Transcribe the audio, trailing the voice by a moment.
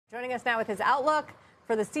Joining us now with his outlook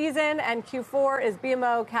for the season and Q4 is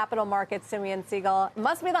BMO Capital Markets' Simeon Siegel. It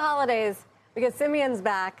must be the holidays because Simeon's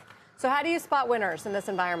back. So how do you spot winners in this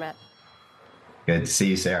environment? Good to see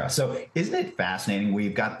you, Sarah. So isn't it fascinating?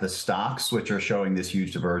 We've got the stocks, which are showing this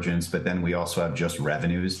huge divergence, but then we also have just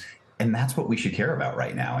revenues. And that's what we should care about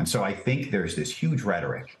right now. And so I think there's this huge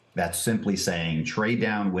rhetoric that's simply saying trade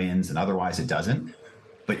down wins and otherwise it doesn't.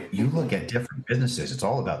 But you look at different businesses, it's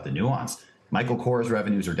all about the nuance. Michael Kors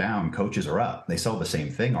revenues are down, Coaches are up. They sell the same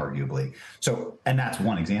thing, arguably. So, and that's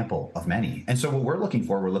one example of many. And so what we're looking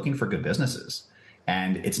for good businesses.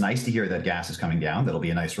 And it's nice to hear that gas is coming down. That'll be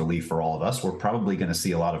a nice relief for all of us. We're probably going to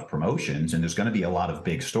see a lot of promotions and there's going to be a lot of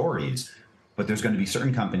big stories. But there's going to be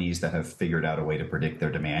certain companies that have figured out a way to predict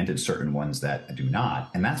their demand and certain ones that do not.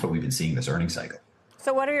 And that's what we've been seeing this earnings cycle.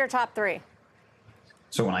 So what are your top three?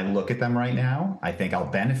 So when I look at them right now, I think I'll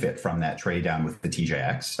benefit from that trade down with the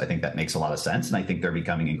TJX. I think that makes a lot of sense. And I think they're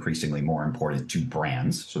becoming increasingly more important to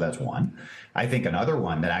brands. So that's one. I think another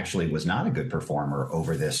one that actually was not a good performer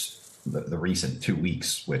over the recent 2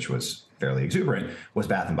 weeks, which was fairly exuberant, was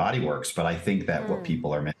Bath & Body Works. But I think that what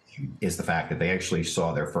people are missing is the fact that they actually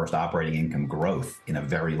saw their first operating income growth in a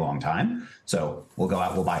very long time. So we'll go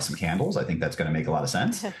out, we'll buy some candles. I think that's going to make a lot of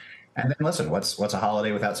sense. And then listen, what's a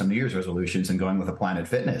holiday without some New Year's resolutions and going with a Planet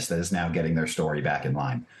Fitness that is now getting their story back in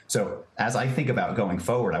line. So as I think about going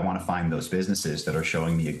forward, I want to find those businesses that are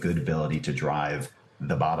showing me a good ability to drive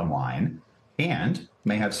the bottom line and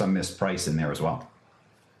may have some missed price in there as well.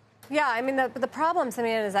 Yeah, I mean, the problem,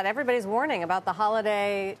 Simeon, is that everybody's warning about the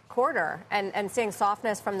holiday quarter and seeing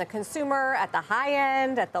softness from the consumer at the high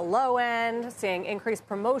end, at the low end, seeing increased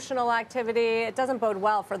promotional activity. It doesn't bode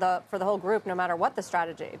well for the whole group, no matter what the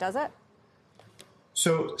strategy, does it?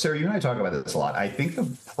 So, Sarah, you and I talk about this a lot. I think the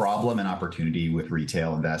problem and opportunity with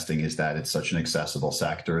retail investing is that it's such an accessible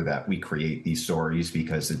sector that we create these stories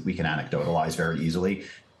because we can anecdotalize very easily.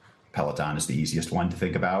 Peloton is the easiest one to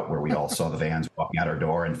think about, where we all saw the vans walking out our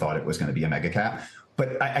door and thought it was going to be a mega cap.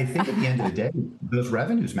 But I think at the end of the day, those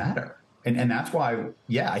revenues matter. And that's why,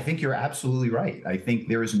 yeah, I think you're absolutely right. I think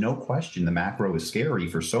there is no question the macro is scary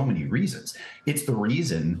for so many reasons. It's the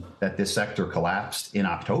reason that this sector collapsed in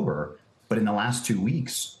October, but in the last 2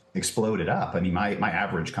 weeks exploded up. I mean, my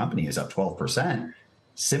average company is up 12%.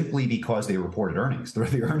 Simply because they reported earnings.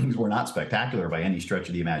 The earnings were not spectacular by any stretch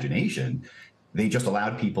of the imagination. They just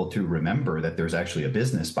allowed people to remember that there's actually a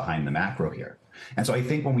business behind the macro here. And so I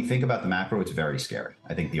think when we think about the macro, it's very scary.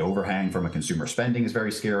 I think the overhang from a consumer spending is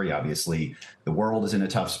very scary. Obviously, the world is in a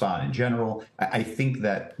tough spot in general. I think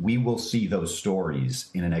that we will see those stories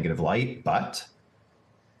in a negative light. But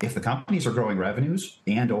if the companies are growing revenues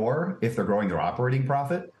or if they're growing their operating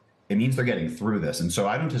profit, it means they're getting through this. And so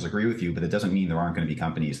I don't disagree with you, but it doesn't mean there aren't going to be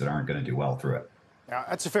companies that aren't going to do well through it. Yeah,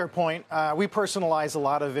 that's a fair point. We personalize a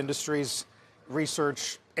lot of industries.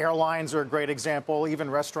 Research, airlines are a great example, even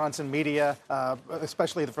restaurants and media,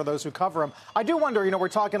 especially for those who cover them. I do wonder, we're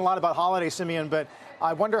talking a lot about holiday, Simeon, but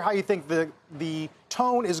I wonder how you think the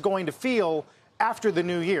tone is going to feel after the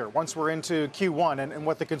new year, once we're into Q1 and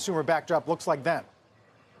what the consumer backdrop looks like then.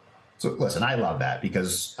 So listen, I love that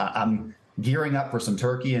because I'm gearing up for some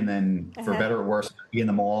turkey and then for better or worse, be in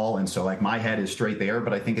the mall. And so my head is straight there.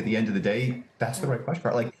 But I think at the end of the day, that's the right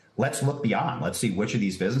question. Let's look beyond. Let's see which of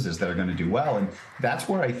these businesses that are going to do well. And that's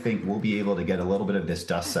where I think we'll be able to get a little bit of this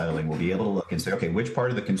dust settling. We'll be able to look and say, okay, which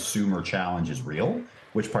part of the consumer challenge is real?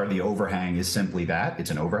 Which part of the overhang is simply that?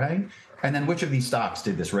 It's an overhang. And then which of these stocks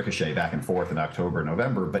did this ricochet back and forth in October,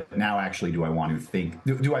 November? But now actually do I want to think,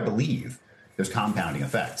 do I believe there's compounding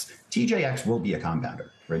effects? TJX will be a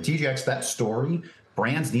compounder, right? TJX, that story,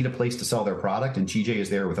 brands need a place to sell their product and TJ is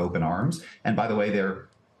there with open arms. And by the way, they're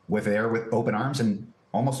with open arms and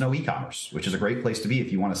almost no e-commerce, which is a great place to be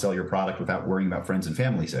if you want to sell your product without worrying about friends and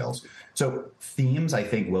family sales. So themes, I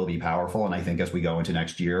think, will be powerful. And I think as we go into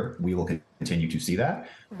next year, we will continue to see that.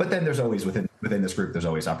 But then there's always within this group, there's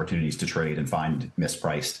always opportunities to trade and find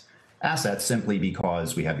mispriced assets simply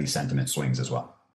because we have these sentiment swings as well.